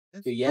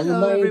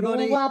Hello,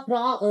 everybody.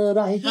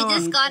 He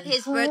just got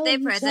his birthday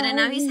present and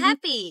now he's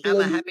happy. Have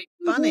a happy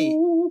bunny.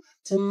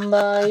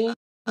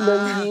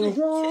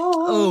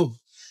 Oh,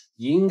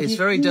 it's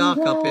very dark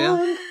up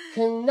here,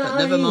 but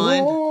never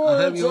mind. I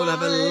hope you all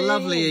have a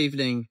lovely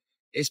evening.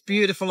 It's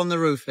beautiful on the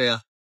roof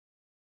here.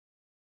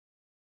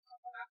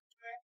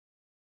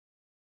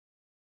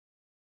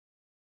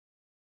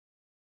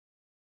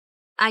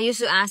 I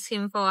used to ask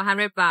him for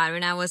 100 baht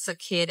when I was a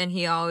kid and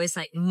he always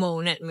like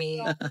moan at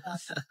me.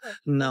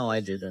 No, I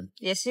didn't.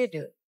 Yes, you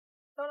do.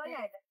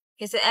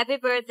 He said, happy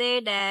birthday,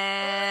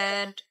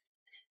 Dad.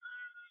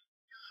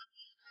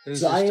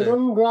 ใจ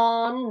ร้อ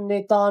นๆใน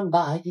ตอน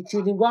บ่ายคิด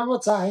ถึงร้อนหัว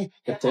ใจ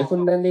กับเธอคน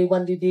นั้นในวั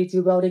นดีๆที่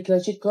เราได้เคย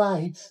ชิดใกล้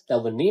แต่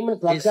วันนี้มัน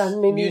กลับกัน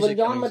ไม่มีวัน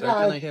ย้อนมาได้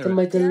ทำไม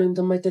เธอลืม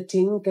ทำไมเธอ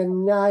ทิ้งกัน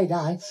ง่ายไ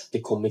ด้แต่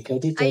คงไม่เคย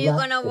ที่เธอรักแต่เ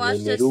ลย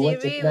ไม่รู้ว่า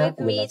จะนัก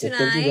เวลาจะเ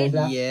ป็นที่เรา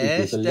รัก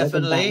Yes,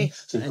 definitely.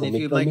 And if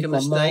you make a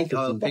mistake,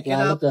 I'll pick it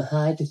up. แล้วก็ห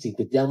ายทุกสิ่ง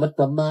ทุกอย่างมัดค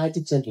วามหมาย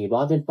ที่ฉันให้ร้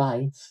อนเป็นไป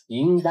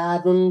ยิ่งแดด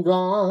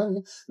ร้อน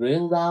ๆเรื่อ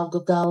งราว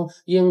เก่า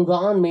ๆยังร้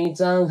อนไม่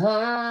จางหา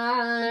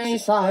ย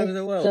ไป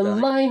แต่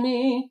ไม่มี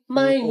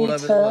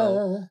เธอ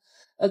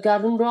อากาศ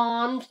ร้อ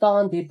นตอ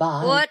นที่บ่า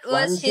ย What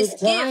was his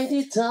gift?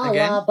 ที่เธอ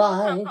ลาไป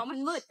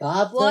ภา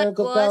พเธอ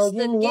เก่าๆ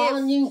ยิ่งร้อน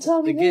ยิ่งท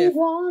ำให้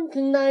ร้อน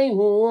ข้างใน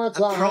หัว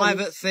ใจ A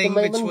private thing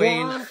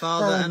between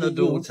father and a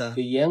daughter.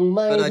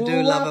 But I do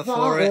love her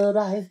for it,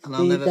 and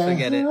I'll never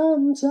forget it.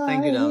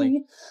 Thank you, darling.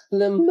 แ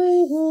ละไม่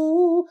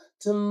รู้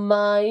ทำไม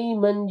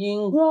มันยิ่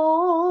งร้อ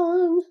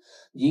น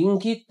ยิ่ง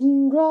คิดยิ่ง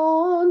ร้อ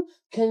น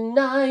ข้างใ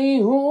น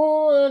หั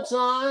วใจ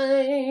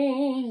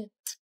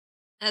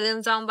อย่าลืม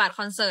จองบัตรค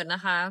อนเสิร์ตน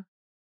ะคะ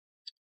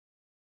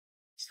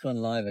It's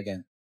gone live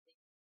again.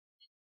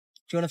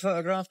 Do you want a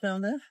photograph down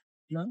there?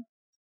 No?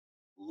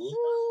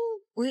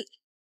 อุ๊ย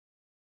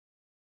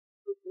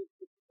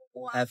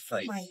Have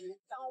faith.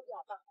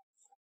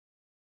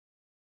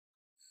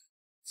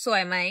 สว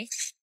ยไหม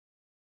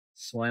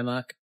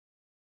Swimark.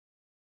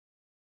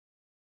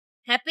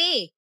 Happy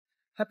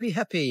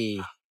Happy.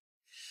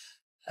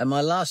 And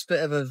my last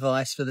bit of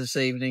advice for this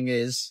evening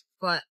is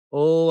What?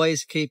 always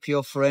keep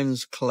your friends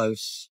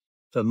close.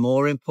 But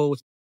more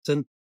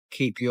important,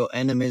 keep your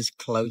enemies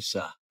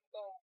closer.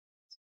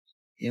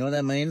 You know what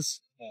that means?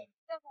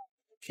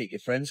 Keep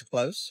your friends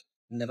close.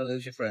 Never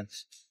lose your friends.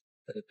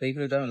 But the people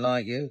who don't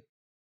like you,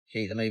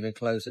 keep them even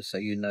closer so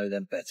you know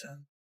them better.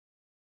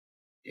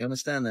 You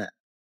understand that?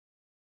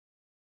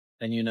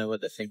 Then you know what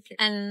they're thinking.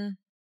 And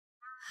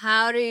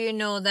how do you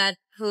know that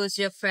who's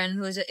your friend,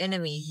 who's your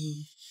enemy?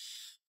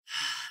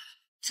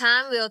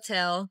 Time will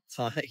tell.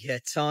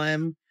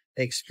 Time,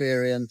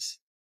 experience,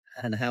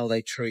 and how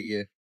they treat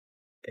you.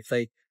 If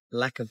they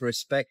lack of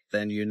respect,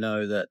 then you know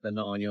that they're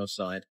not on your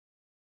side.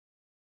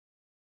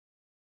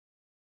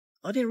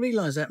 I didn't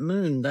realize that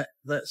moon,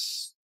 that's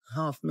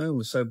half moon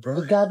was so อา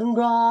bright. กาศ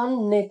ร้อน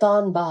ในตอ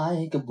นบ่าย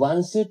กับวัน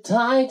สุด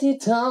ท้ายที่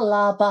เธอล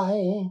าไป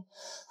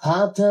ภา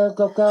พเธอ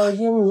เก่า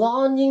ๆยิ่งร้อ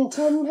นยิ่งท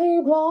ำให้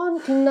ร้อน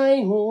ข้างใน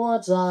หัว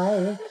ใจ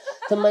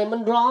ทำไมมั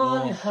นร้อ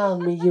นห้าม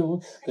ไม่อยู่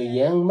ก็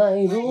ยังไม่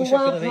รู้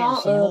ว่าเพราะ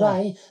อะไร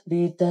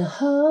ดีแต่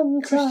ห้าม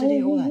ใจ Chris, did he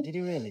all that? Did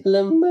he really? แล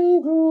ะไม่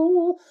รู้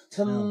ท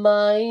ำไม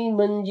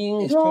มันยิ่ง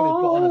He's ร้อ probably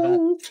put on น about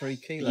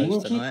 3 ยิ่ง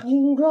kilos คิด tonight.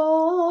 ยิ่งร้อ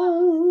น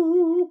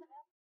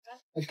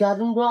อากาศ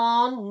ร้อ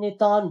นใน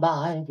ตอนบ่า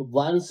ยกับ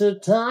วันสุด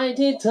ท้าย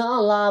ที่เธอ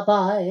ลาไป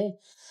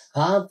ภ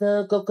าพเธอ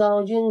เก่า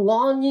ๆยิ่งร้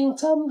อนยิ่ง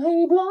ทำให้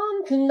ร้อน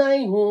ข้างใน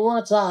หัว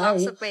ใจ ออก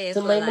สเปรย์ ท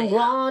ำไมมัน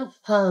ร้อน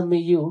ห้ามไม่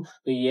อยู่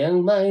ก็ยัง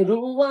ไม่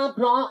รู้ว่าเพ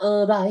ราะอะ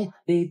ไร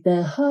ได้แต่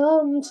ห้า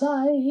มใจ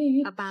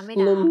อาปาไม่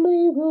และ ด่า ไม่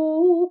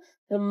รู้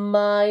ทำไม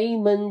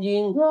มัน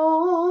ยิ่งร้อ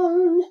น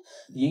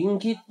ยิ่ง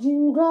คิดยิ่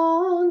งร้อ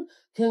น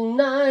ข้าง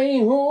ใน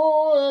หั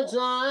วใจ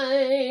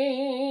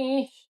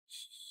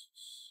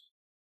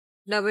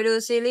เดี๋ยวไปดู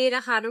ซีรีส์น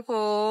ะคะทุกค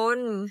น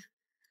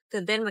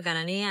ตื่นเต้นเหมือนกัน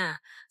นะเนี่ย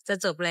จะ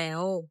จบแล้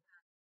ว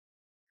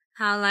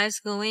How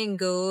life's going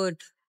good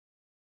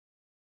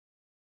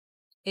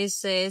It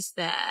says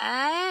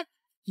that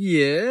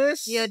Yes.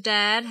 your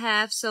dad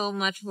have so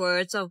much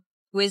words of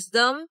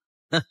wisdom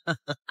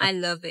I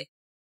love it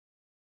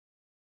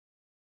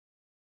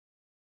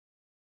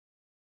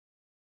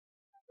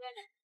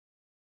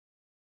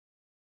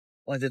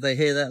Why did they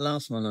hear that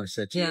last one I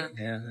said to Yeah.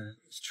 you? Yeah,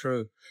 it's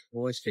true.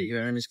 Always keep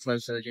your enemies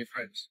closer than your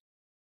friends.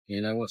 You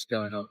know what's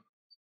going on.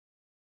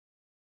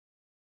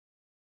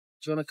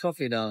 Do you want a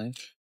coffee, darling?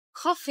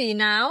 Coffee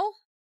now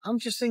I'm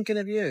just thinking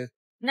of you.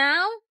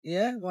 Now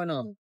Yeah, why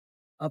not?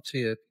 Up to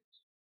you.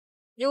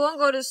 You won't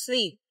go to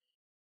sleep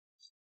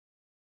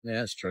Yeah,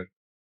 that's true.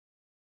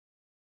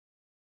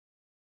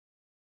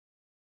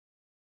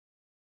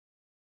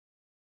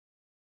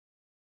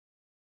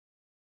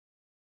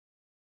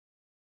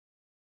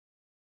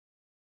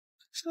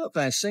 He's not a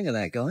bad singer,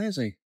 that guy, is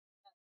he?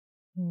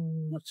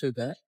 Not too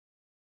bad.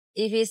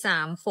 EP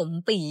 3ขม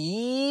ปี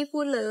พู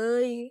ดเล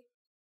ย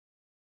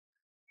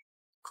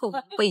ขม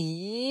ปี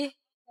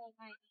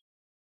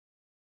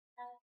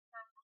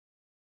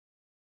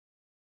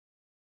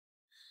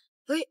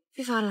เฮ้ย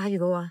พี่ฟ้าไลฟ์อ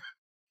ยู่ปะวะ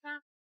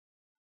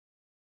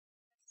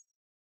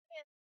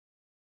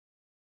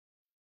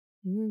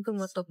เพิ่ง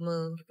มาตบมื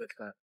อ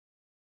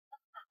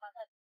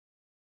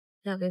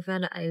อยากมีแฟน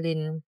กับไอ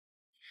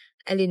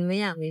รินไม่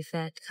อยากมีแฟ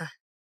นค่ะ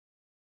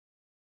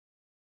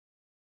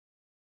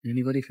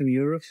Anybody from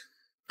Europe?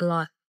 a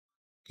lot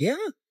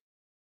Yeah.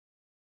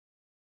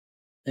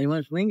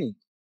 Anyone swinging?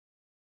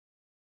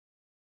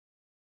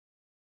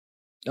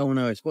 Oh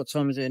no, what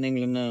time is it in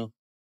England now?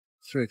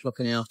 3:00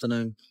 in the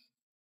afternoon.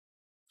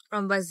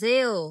 from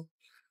Brazil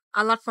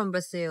a lot from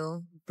Brazil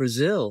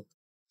Brazil.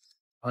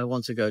 I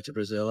want to go to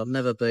Brazil. I've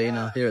never been.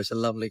 I hear it's a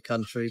lovely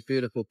country,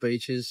 beautiful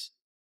beaches,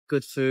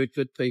 good food,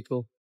 good people.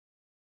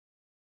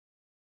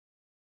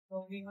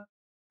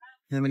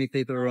 How many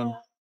people are on?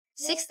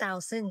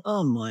 6,000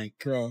 Oh my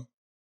god.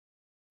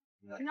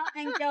 not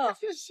angel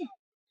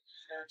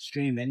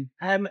Streaming.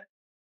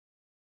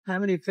 How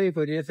many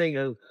people do you think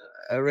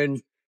are in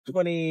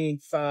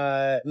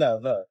 25. No.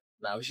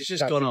 No, it's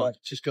just gone on.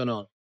 It's just gone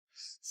on.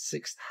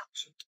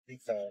 6,000.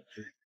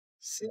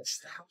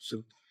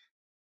 6,000.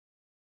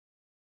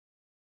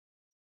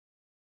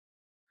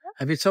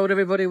 Have you told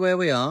everybody where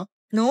we are?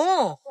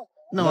 no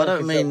No, I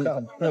don't mean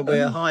that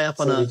we're high up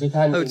ส on วัสดี a ทุก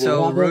ท่านอีกหนึ่งร hotel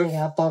อบด้วย roof. นะ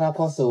ครับต้อนรับเ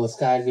ข้าสู่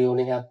Sky View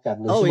นะครับกับ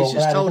1 Oh, ชั่วโมง he's แ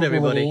ร just ก told ในวัน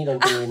everybody. นี้ดน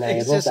ตรีใน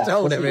He's รูป just แบบ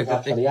told ฟุตบอลครั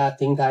บ everybody. ขออนุญาต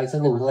ทิ้งท้ายสัก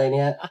1เพลงน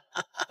ะฮะ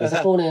เดี๋ยวสัก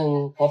ครู่หนึ่ง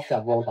พบกั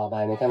บวงต่อไป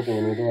ในค่ำคืน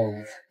วันนี้ด้วย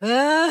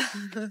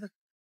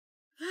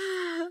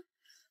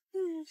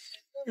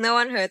no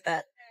one heard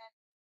that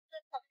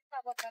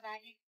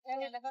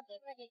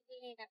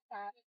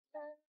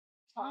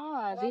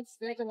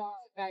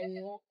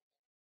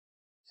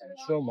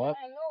So much.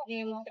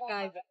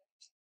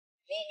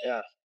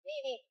 Yeah.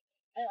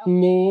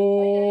 มี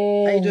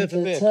How you doing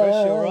for แต่ beer, เธอ Chris?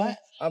 You all right?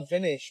 I'm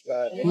finished,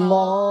 but ม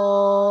อ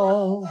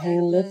งให้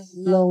ลึก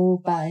ลง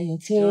ไป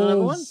ที่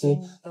สุด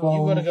ตรง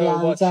กลา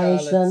งใจ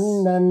ฉัน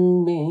นั้น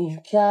มี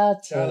แค่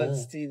เธอ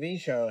Charlotte's TV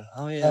show.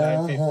 Oh yeah.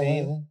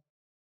 9:15.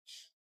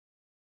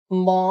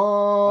 มอ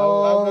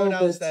ง I'll go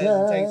แต่เธ downstairs อ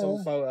and take some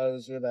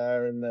photos with her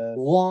and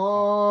วอ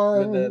น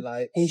with the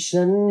lights. ให้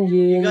ฉัน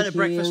ยืน You going to เคีย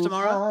breakfast ง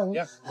tomorrow? ข้าง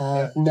Yeah. หา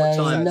ก Yeah. ใน What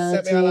time? นา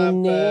Set me ที alarm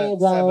นี้ for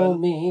เรา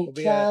 7. มี We'll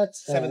be แค่ at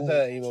เธอ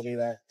 7:30. We'll be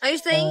there. are you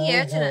staying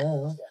here tonight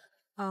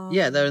oh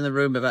Yeah, they're in the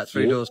room about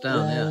 3 doors เว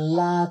down. Yeah.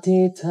 ลา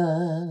ที่เธอ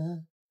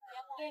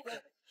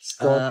สะ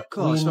กด Of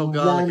course, วิญ not ญ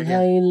า garlic ณใ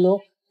ห้ again. ลุ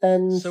กเป็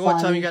น So ไฟ what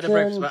time you go to ขึ้น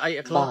breakfast? About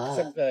 8 o'clock?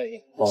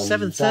 7:30. บ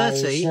นใจ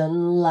 7:30? ฉัน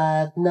แหล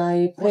กใน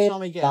พริ What บ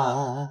time we get ตา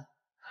up?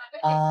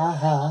 อา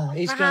หาร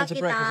He's going to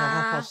breakfast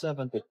at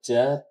 7:30. ก็เจ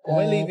อเธอ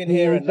We're leaving เ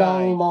พีย here ง at จ้อ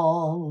ง 9. มอ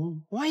ง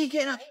Why are you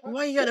getting up? Why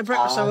are you going to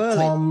breakfast so ท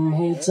early? ำใ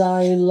ห้ใจ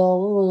หล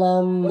งละ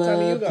เม What อ time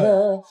are you เธ going?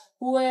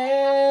 อเว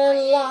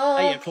ลา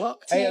 8 o'clock?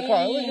 8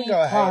 o'clock. We can go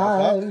at 8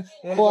 o'clock.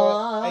 You want to go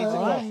at 8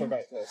 o'clock for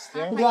breakfast?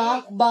 Yeah. รั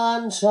กบ้า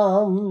นช่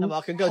No, but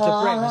I can go to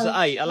breakfast at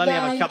 8. I'll only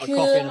have a cup of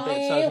coffee and a bit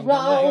of toast and เร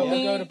า come back.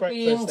 มี We'll go to เ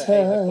พียง breakfast เธ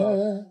at อ 8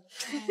 o'clock.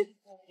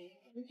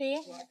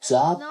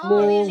 จับมื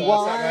อไว้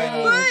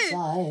Why? ใจ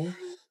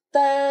เ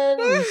ต้น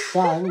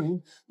สั่น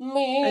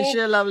มี Is she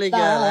a lovely แ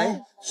ต่ girl, eh?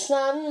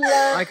 ฉันแล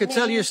ะ I could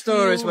tell you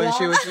stories when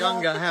she was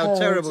younger, how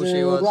terrible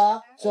she was. รัก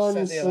จน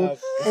สุด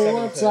หัว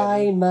ใจ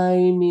ไม่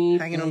มี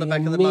Hanging on the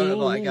back of the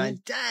motorbike going,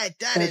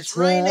 Dad, it's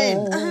raining.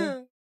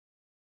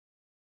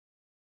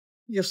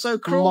 You're so ม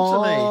cruel อ to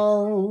me.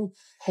 ง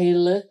ให้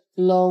ลึก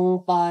ลง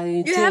ไป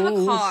You ที่ have a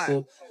car. สุ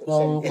ดตร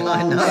งก Yeah, ลา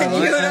I ง know. ใจ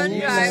You ฉัน don't I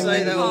used to drive say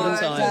the that all the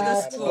car to time. the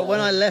But school.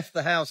 when I left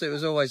the house, it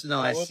was always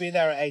nice. We'll be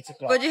there at 8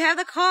 o'clock. but you have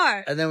the car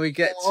And then we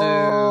get ม to...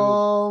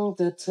 องแ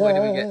ต่เธอ Where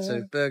do we get to?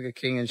 Burger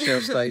King and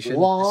Shell Station.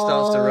 วอ It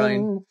starts to น rain.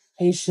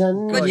 ให้ฉัน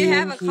But you ยืน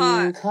have a เคีย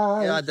ง car. ข้าง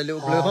Yeah, I had the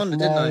little blue Honda,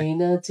 ใน didn't I?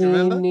 นา Do ที you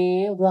remember? นี้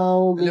เรา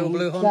The มี little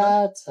blue แค่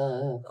Honda? เธอ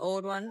the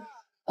old one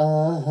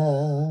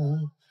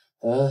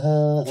เ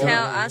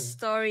tell us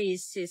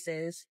stories she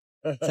says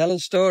Tell a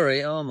story.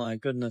 Oh, my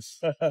goodness.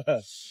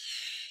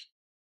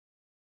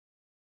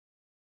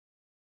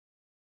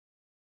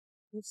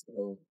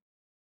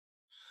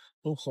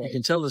 You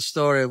can tell the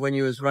story of when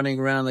you was running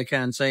around the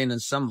canteen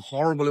and some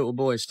horrible little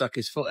boy stuck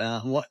his foot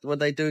out. And what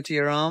they do to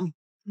your arm?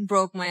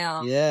 broke my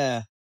arm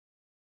Yeah.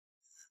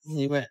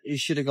 You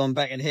should have gone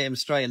back and hit him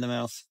straight in the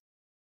mouth.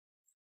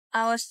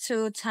 I was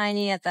too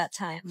tiny at that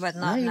time but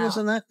No, not he now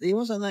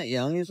wasn't that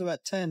young. He was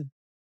about 10.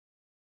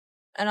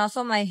 and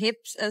also my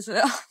hips as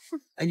well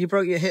And you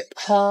broke your hip.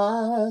 หา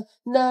ก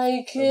ใน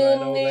คืน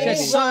นี้ She had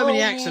so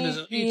many accidents.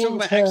 You talk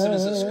about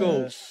accidents at school.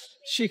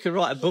 She could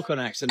write a book on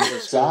accidents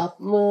at จั school. บ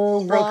มือ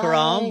Broke her ไ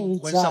ว้ arm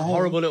when ใจ some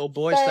horrible little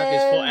boy stuck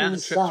his foot out and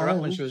tripped her up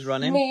when she was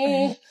running. มี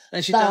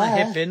Then she แต่ done a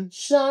hip in.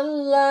 ฉัน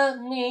และ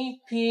มี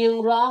เพียง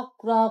รัก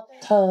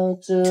เธอ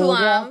จะ Two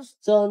รัก arms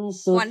จน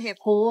สุด one hip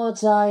หัว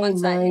ใจ one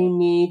ไม่ side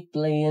มีเป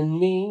ลี่ยน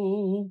มี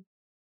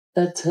แ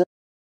ต่เธอ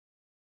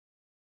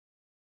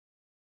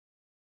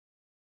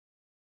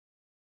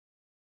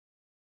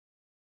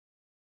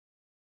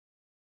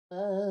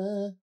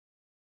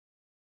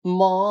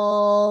มอ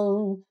ง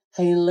ใ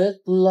ห้ลึก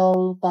ลง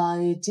ไป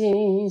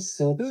ที่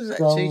สุด Who was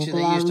ตร that ง teacher ก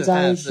that ลาง used to ใจ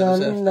have? ฉั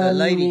There น was นั้ a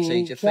น lady มี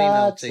teacher, แค่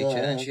female เธ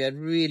teacher, อ and she had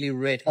really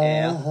red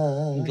hair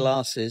and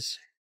glasses.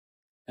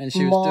 And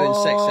she ม was อ doing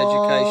sex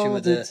education ง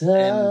with แต่ the เธ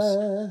อ M's.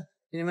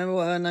 Do you remember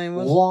what her name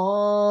was? วอ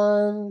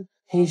น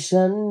ให้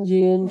ฉัน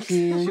ยืนเ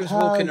คียง She was ข้า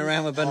ง walking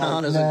around with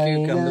bananas and ใน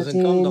cucumbers นา and ที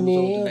condoms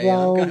นี้ all day. เร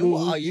า I'm going, มี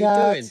what are you แ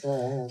ค่ doing? เธ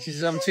อ She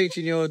says, I'm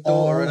teaching your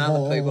daughter and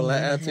other people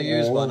how to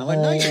use one. I went,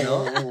 no, you're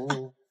not.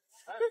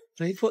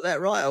 So you put that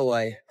right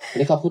away. วัน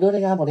นี้ขอบคุณด้วยน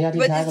ะครับขออนุญาตทิ้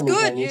ง But ท้าย it's กับมือ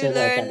เพล good. งนี้ You เจ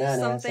อกันโอกาส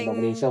หน้า learn นะสำหรับวั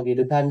นนี้ something. โชคดี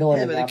ทุกท่านด้วย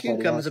Yeah, นะ but ค the รับสวัส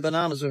ดีครับ cucumbers and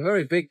bananas were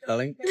very big,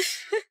 darling.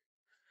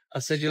 I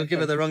said, you'll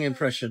give her the wrong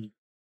impression.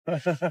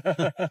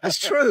 That's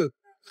true.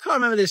 I can't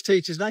remember this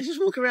teacher's name.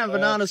 She's walking around with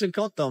bananas and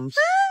condoms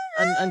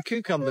and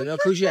cucumbers or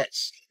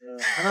courgettes.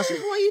 And I said,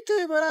 what are you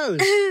doing with those?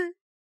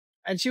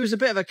 And she was a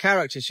bit of a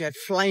character. She had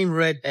flame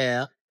red hair.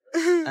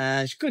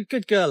 And she's a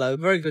good girl, though.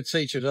 Very good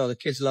teacher as well.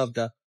 The kids loved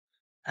her.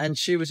 And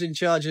she was in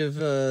charge of,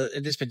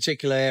 in this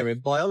particular area,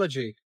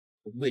 biology,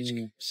 which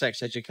sex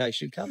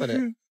education covered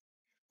it.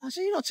 I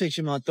said, you're not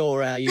teaching my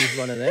daughter how to use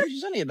one of them.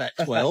 She's only about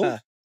 12.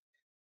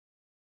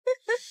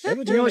 Do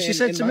you know what she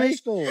said to me?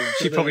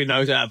 She probably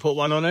knows how to put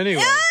one on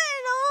anyway.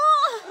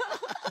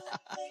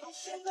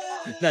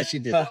 No, she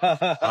didn't.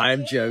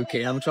 I'm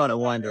joking. I'm trying to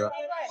wind her up.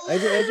 They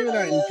do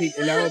that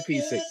in our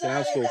P6, in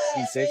our school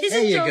P6.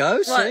 There you go,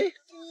 What? see?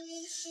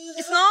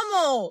 It's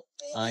normal.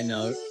 I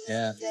know,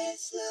 yeah.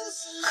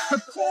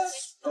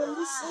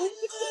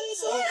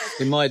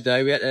 In my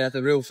day, we had to have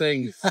the real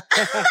thing.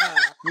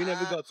 We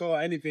never got taught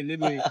anything, did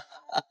we?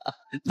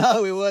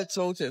 No, we weren't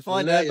taught it.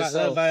 Find out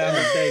yourself. By our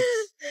mistakes.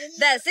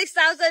 That's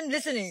 6,000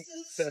 listening.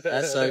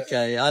 That's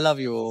okay. I love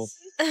you all.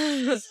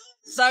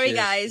 Sorry, Cheers.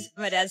 guys.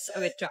 My dad's a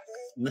bit drunk.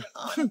 No,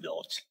 I'm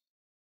not.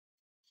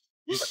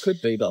 I could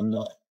be, but I'm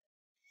not.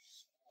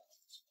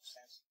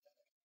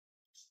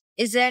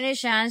 Is there any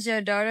chance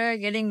your daughter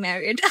getting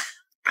married?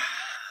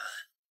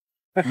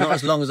 Not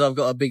as long as I've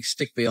got a big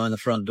stick behind the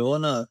front door,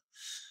 no.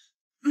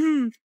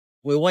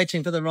 We're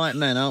waiting for the right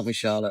man, aren't we,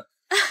 Charlotte?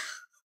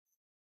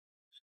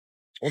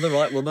 Or the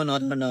right woman, I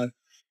don't know.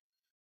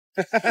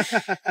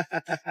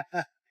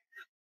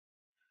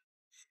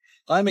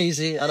 I'm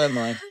easy, I don't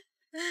mind.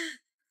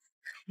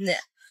 เนี่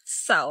ย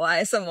สาววาย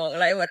สมอง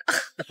ไรหมด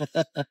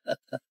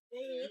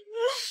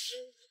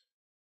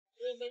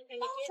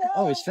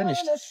Oh, it's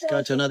finished.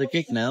 Going to another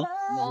gig now.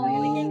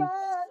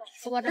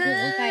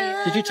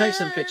 Did you take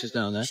some pictures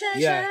down there?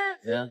 Yeah.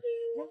 Yeah.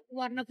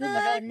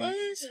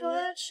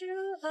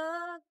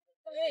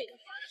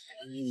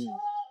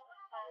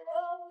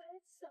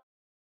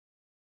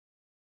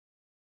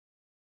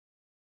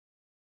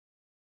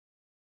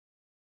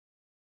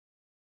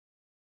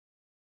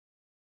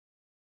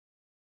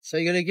 So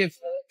you're going to give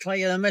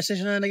Clay a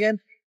message now and again?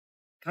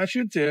 I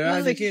should do.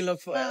 I think he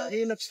looks forward to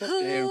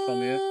hearing from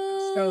you.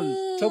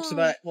 Talks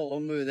about, well,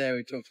 when we were there,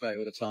 he talks about it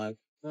all the time.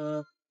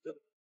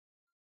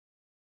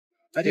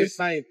 I do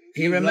say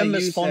He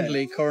remembers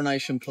fondly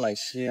Coronation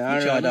Place, which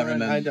I don't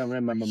remember. I don't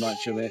remember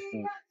much of it.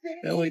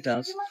 Oh, he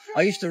does.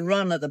 I used to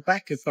run at the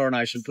back of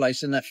Coronation Place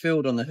in that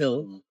field on the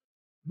hill.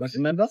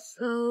 Remember?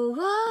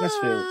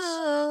 Westfields.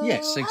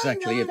 Yes,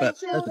 exactly. Yeah, but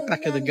at the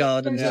back of the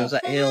gardens, there was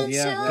that hill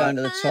going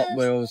to the top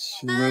where it was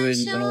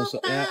ruined and all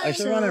sorts. Yeah, I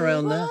used to run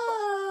around there.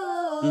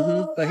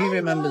 But he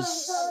remembers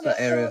that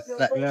area,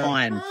 that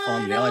pine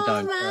fondly. I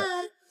don't.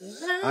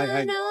 I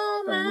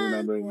don't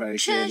remember it very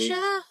clearly.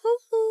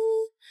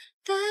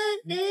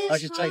 I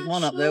should take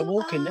one up there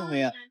walking, didn't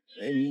we?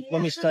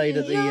 When we stayed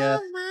at the,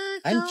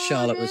 and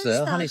Charlotte was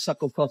there,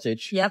 Honeysuckle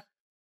Cottage. Yep.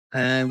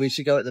 And we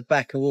should go at the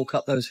back and walk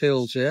up those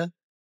hills, yeah?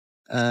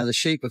 The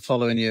sheep are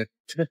following you.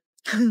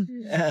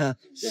 Yeah,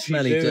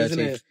 smelly,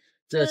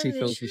 dirty,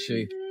 filthy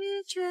sheep.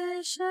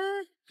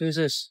 Who's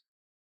this?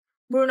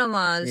 Bruno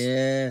Mars.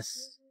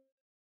 Yes.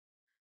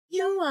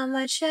 You are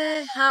my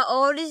child. How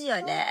old is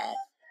your dad?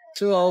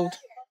 Too old.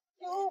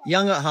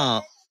 Young at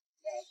heart.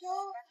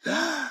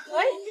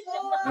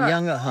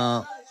 Young at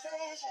heart.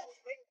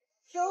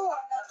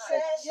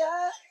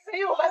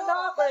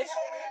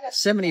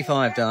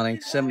 75,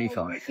 darling.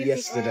 75.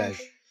 Yesterday.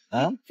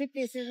 Huh?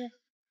 57.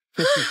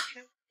 50.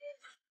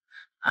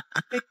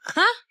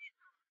 Huh?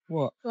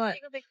 What? What?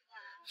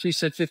 She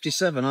said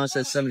 57. I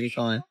said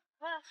 75.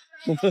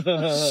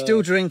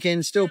 Still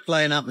drinking, still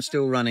playing up and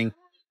still running.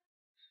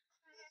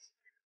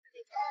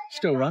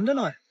 Still run, don't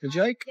I? With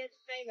Jake?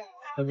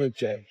 With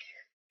Jake.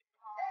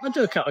 I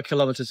do a couple of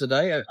kilometres a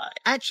day.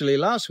 Actually,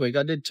 last week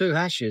I did 2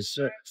 hashes,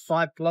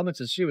 5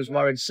 kilometres. She was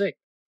worried sick.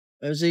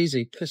 It was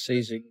easy, piss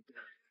easy.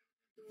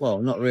 Well,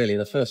 not really.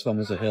 The first one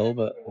was a hill,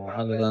 but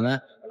other than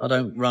that, I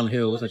don't run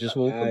hills. I just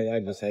walk them. I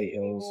just hate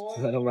hills.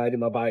 I don't ride in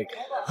my bike.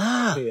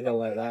 See a hill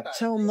like that.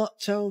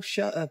 Tell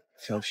Charlotte,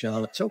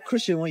 tell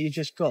Christian what you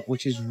just got,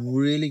 which is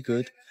really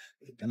good.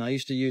 And I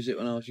used to use it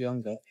when I was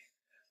younger.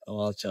 Oh,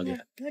 I'll tell you.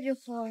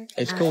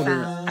 It's called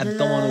an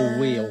abdominal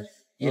wheel.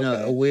 You know,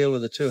 a wheel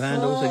with the 2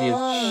 handles and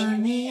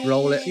you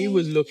roll it. He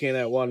was looking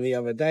at one the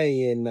other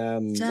day in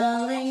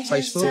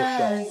Facebook.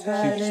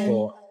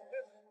 Supersport.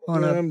 Oh,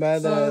 no. Remember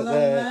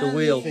the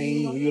wheel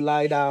thing? You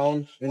lie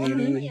down and you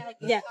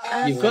do.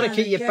 You've got to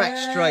keep your back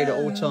straight at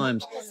all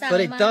times.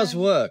 But it does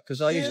work, because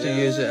I used to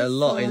use it a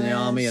lot in the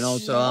army and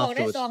also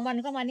afterwards.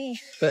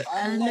 But,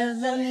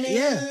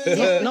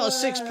 yeah, not a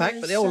 6-pack,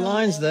 but the old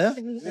line's there.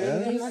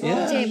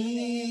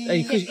 Yeah.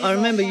 Because I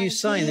remember you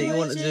saying that you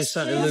wanted to do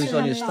something to lose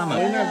on your I stomach.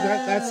 mean,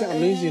 that's it. I'm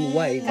losing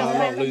weight, but I'm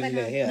not losing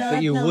it here.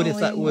 But you would if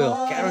that will.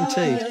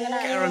 Guaranteed.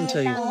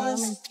 Guaranteed.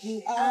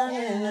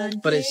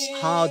 But it's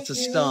hard to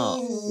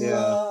start.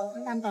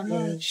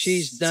 Yeah.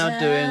 She's now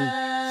doing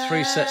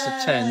 3 sets of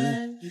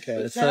 10 Okay.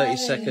 with a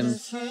 30-second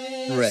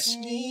rest.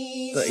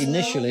 But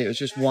initially it was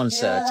just 1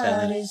 set of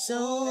 10.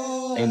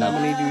 How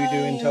many do you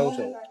do in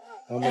total?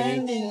 How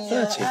many?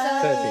 30.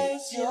 30.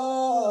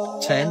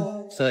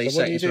 10, 30 So what do you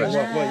seconds do? rest.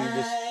 What, you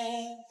just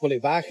pull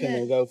it back and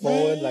then go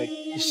forward? Like,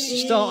 You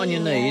start on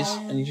your knees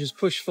and you just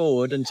push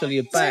forward until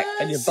your back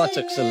and your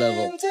buttocks are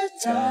level.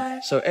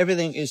 So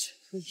everything is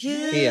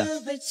here.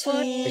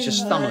 It's your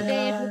stomach.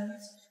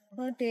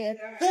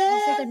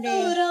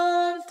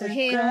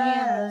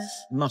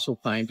 Muscle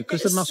pain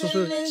because the muscles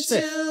are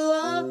stiff.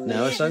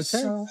 Now it's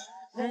okay.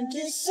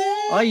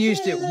 I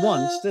used it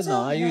once, didn't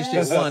I? I used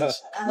it once.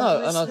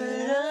 No,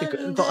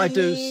 but I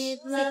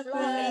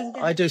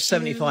do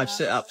 75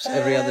 sit-ups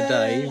every other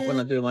day when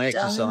I do my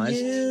exercise.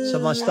 So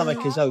my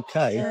stomach is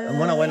okay. And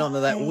when I went onto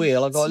that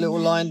wheel, I got a little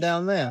line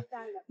down there.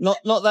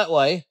 Not that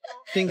way.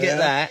 Didn't get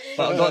that,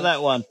 but I got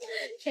that one.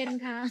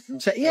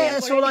 So, yeah,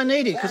 that's all I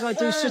needed because I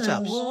do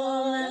sit-ups.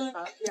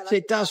 So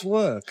it does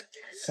work.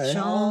 okay.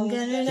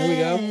 Here we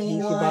go.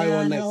 You can buy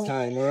one next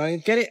time, all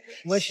right? Get it?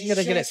 Where's she going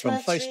to get it from?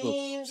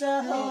 Facebook?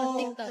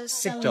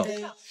 TikTok.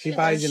 She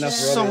buys enough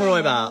rubbish.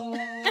 Songroy Bar.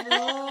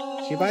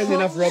 She buys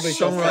enough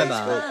rubbish on Songroy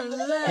Bar.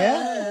 Facebook.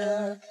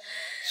 Yeah?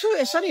 So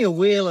it's only a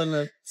wheel and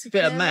a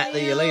bit of mat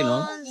that you lean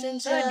on.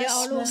 It's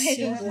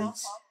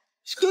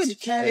good.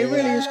 It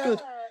really is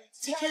good.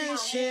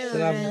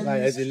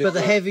 But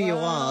the heavier you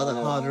are,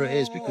 the harder it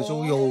is because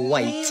all your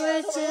weight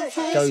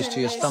goes to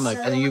your stomach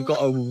and you've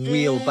got to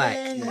wheel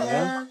back.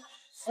 Yeah,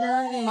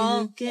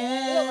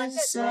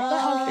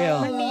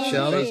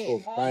 Charlotte.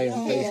 Facebook. Buy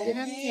on Facebook.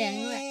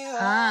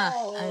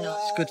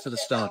 It's good for the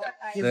stomach.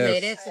 You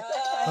played it?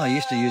 I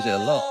used to use it a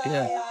lot,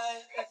 yeah.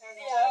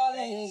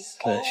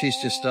 But she's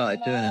just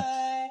started doing it.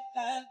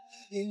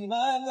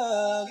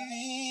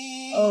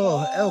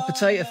 Oh,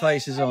 Potato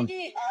Face is on.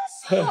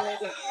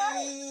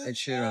 Ed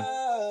Sheeran.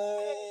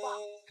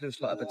 Looks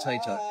like a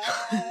potato.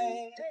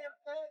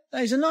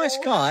 He's a nice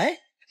guy,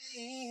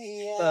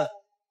 but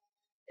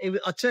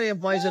I tell you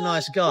why he's a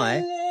nice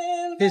guy.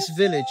 His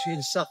village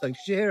in Suffolk,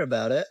 did you hear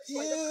about it?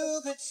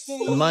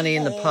 Money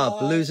in the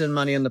pub, losing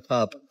money in the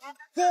pub.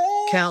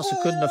 Council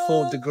couldn't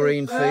afford the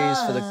green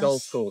fees for the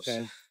golf course.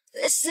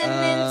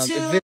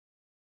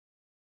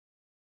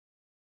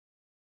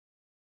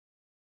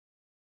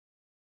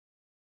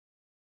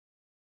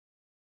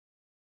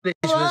 The village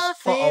was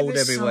potholed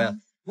everywhere.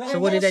 So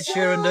what did Ed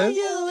Sheeran do?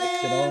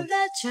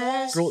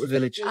 Brought the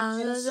village. He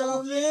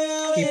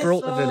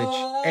brought the village.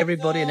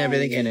 Everybody and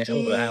everything in it,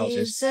 all the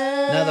houses.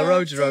 Now the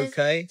roads are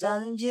okay.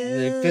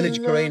 The village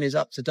green is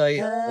up to date,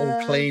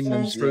 all clean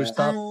and spruced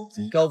up.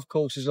 Golf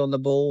course is on the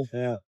ball.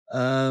 Yeah.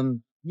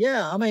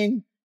 Yeah, I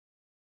mean,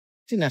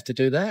 didn't have to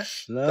do that.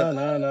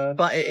 No.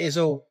 But it is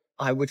all,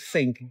 I would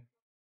think,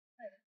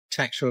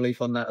 tax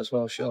relief on that as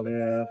well, surely.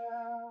 Yeah.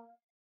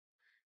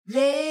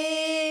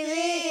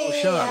 Oh,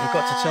 shut up, we've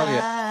got to tell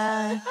you.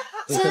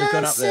 We could have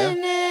gone up there.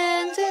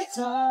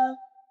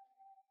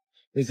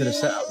 We could have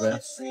sat up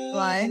there.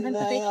 Why?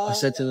 I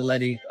said to the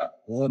lady,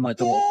 when my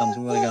daughter comes,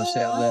 we're going to go and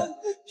sit up there.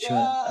 She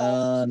went,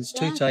 there's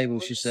 2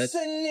 tables, she said.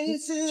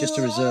 Just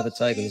to reserve a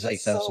table is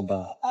 8,000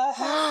 baht.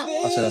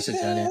 I said, I'll sit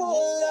down here.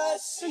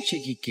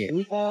 Cheeky git.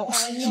 It's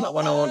like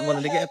when I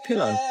wanted to get a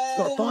pillow.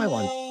 Got to buy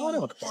one. I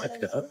don't want to buy a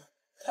pillow.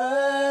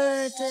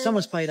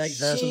 Someone's paid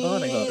 8,000 baht,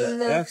 they got it.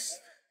 Yeah.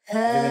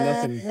 Even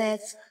nothing.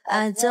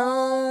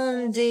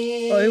 Oh,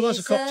 who wants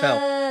a cocktail?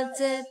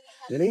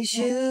 Really?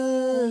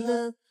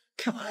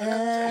 Come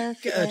on,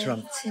 get her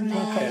drunk.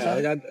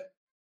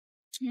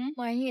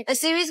 A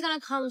series gonna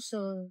come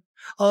soon.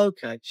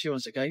 Okay, she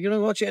wants to go. You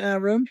want to watch it in our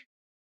room?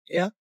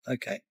 Yeah?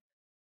 Okay.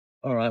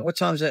 All right, what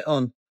time's it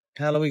on?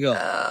 How long we got?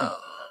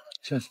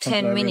 10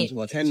 minutes.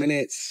 10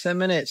 minutes. 10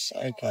 minutes?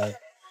 Okay.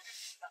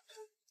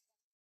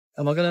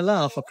 Am I going to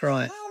laugh or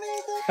cry?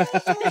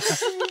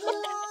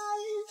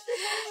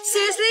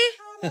 Seriously?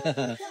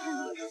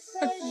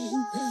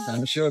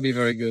 I'm sure it'll be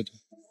very good.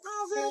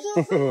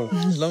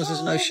 As long as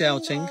there's no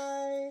shouting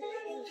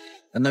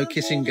and no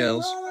kissing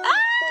girls.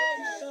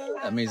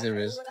 That means there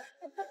is.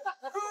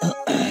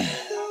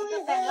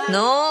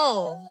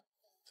 No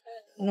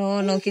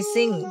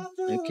kissing.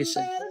 No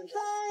kissing.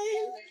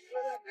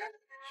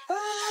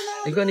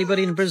 You got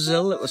anybody in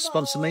Brazil that will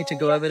sponsor me to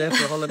go over there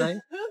for a holiday?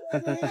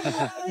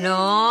 No.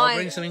 I'll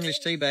bring some English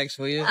tea bags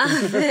for you.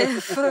 I'm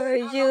there for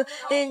you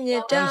in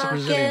your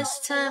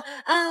darkest time.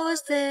 I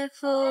was there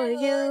for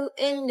you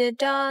in the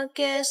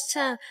darkest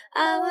time.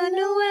 I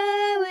wonder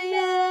where we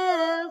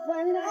are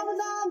when I was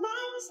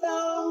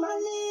on my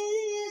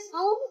knees.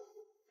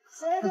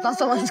 I thought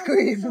someone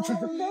screamed.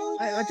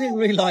 I didn't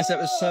realise that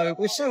was so...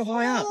 We're so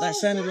high up. That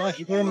sounded like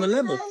we're on the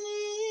level.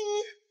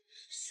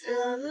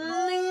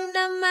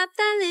 The map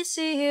that leads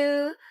to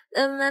you,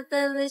 the map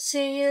that leads to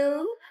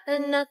you.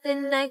 and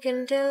nothing I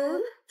can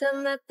do. The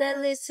map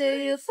that leads to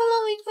you,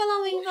 following.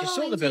 You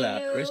saw the bill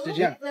out, Chris, did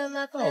you? Yeah.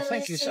 Oh,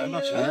 thank you so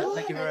much for that.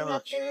 Thank you very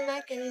much.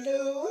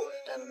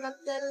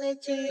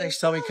 Next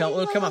time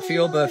we'll come up for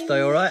your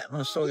birthday, all right?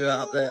 I'll sort you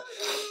out up there.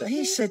 But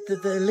he said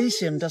that the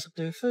Elysium doesn't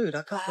do food.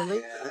 I can't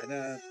believe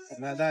that.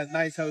 No, that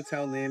nice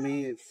hotel near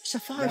me. It's a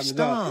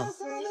 5-star.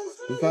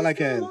 We've got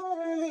like a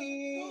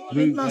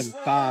roof and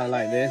bar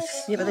like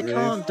this. Yeah, but they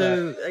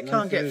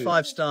can't get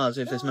 5 stars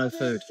if there's no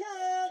food.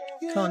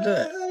 Can't do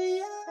it.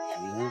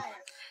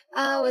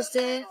 I was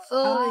there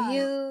for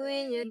you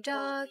in your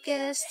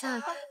darkest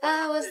time.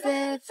 I was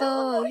there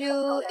for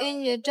you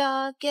in your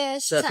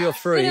darkest So time. if you're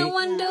free in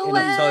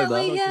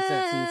October, you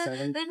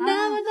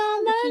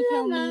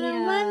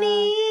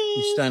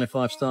stay in a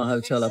 5-star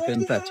hotel up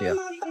in Pattaya.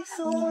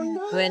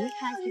 When?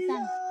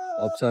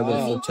 October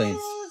 14th.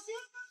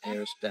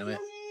 Yes, damn it.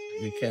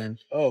 You can.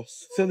 Oh,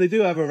 so they do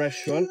have a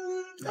restaurant,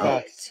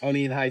 but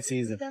only in high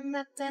season.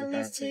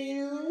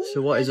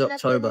 So what is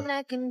October? October's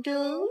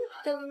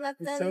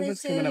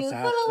coming up to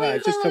half. Well,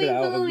 it's just coming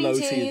out of low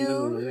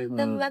season.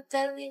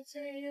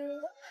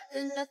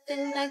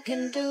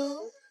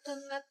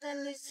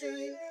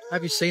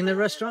 Have you seen the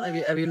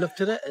restaurant? Have you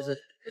looked at it? Is it?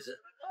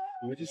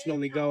 We just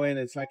normally go in.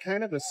 It's like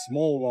kind of a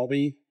small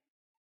lobby,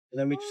 and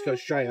then we just go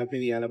straight up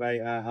in the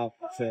elevator up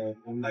to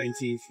the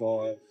 19th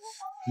floor.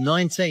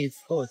 19th.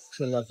 Oh,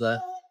 I love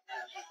that.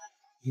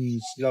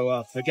 Just go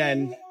up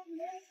again,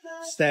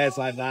 stairs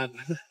like that,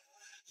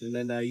 and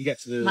then you get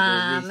to the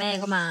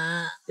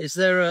Is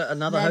there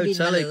another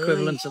hotel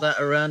equivalent to that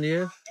around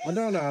you? I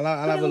don't know.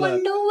 I'll have a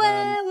look.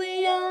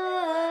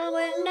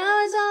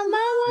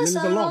 There's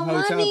a lot of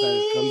hotels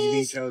there. Comes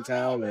Beach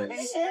Hotel.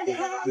 There's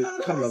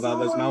a couple of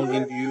others,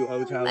 Mountain View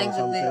Hotel or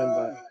something.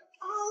 But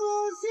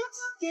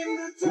I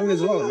mean,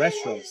 there's a lot of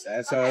restaurants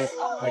there, so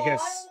I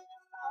guess.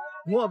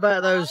 What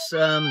about those?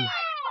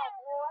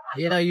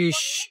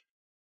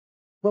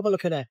 What about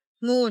look at that?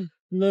 Moon.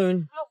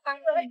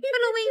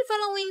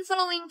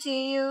 Following to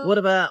you. What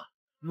about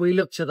we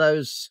looked at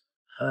those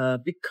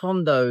big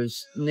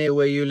condos near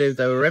where you live?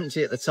 They were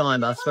empty at the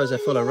time. I suppose they're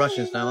full of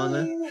Russians now, aren't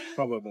they?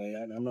 Probably.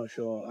 I'm not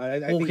sure.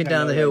 Walking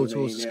down the hill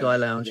towards the Sky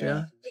Lounge,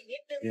 yeah?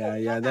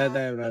 Yeah.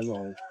 They're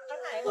long.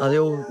 Are they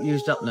all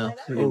used up now?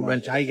 All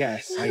rented? I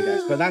guess.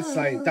 But that's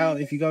like down.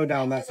 If you go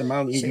down, that's the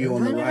Mountain View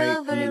on the right,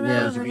 and then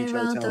there's the beach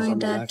hotels on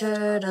the left.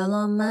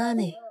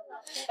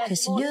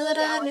 Cause you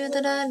knew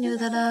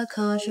that I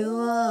called you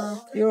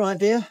up. You alright,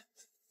 dear?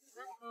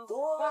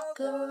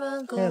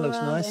 Hair looks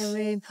nice. Cause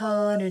you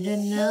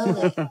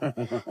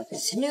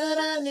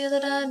knew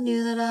that I'd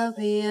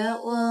be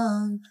at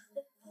one.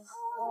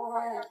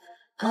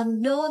 I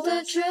know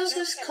that truth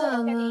is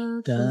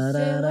coming.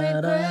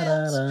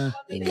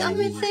 You got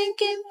me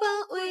thinking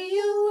about when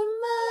you were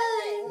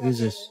mine. Who's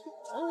this?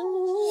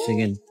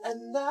 Singing.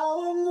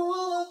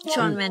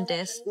 Shawn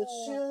Mendes.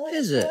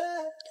 Is it?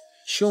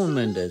 Shawn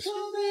Mendes.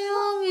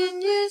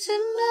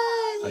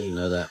 I didn't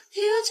know that.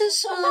 You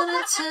just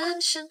want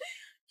attention.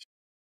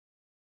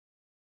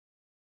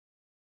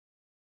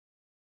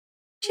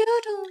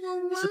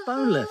 It's a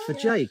bone left for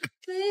Jake.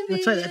 I'll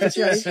take that for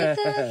Jake.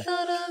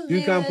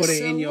 You can't put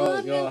it in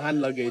your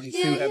hand luggage.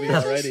 It's too heavy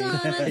already.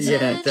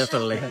 Yeah,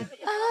 definitely.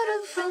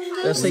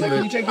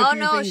 Oh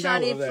no,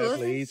 Charlie Puth.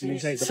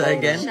 Say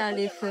again.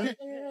 Charlie Puth.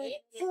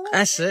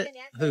 That's it.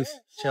 Huth.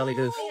 Charlie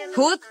Huth.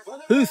 Puth.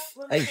 Huth.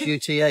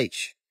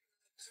 H-U-T-H.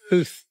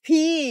 Huth.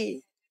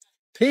 P.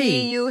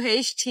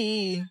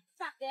 P-U-H-T.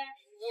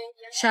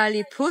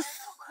 Charlie Puth.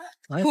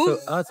 I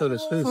thought it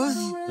was Huth.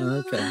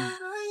 Oh, okay.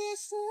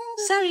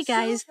 Sorry,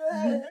 guys.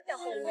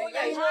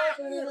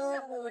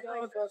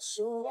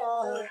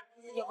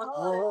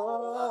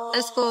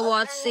 Let's go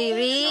watch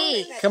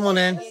series. Come on,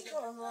 then.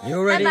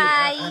 You ready?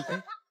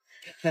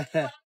 Bye-bye.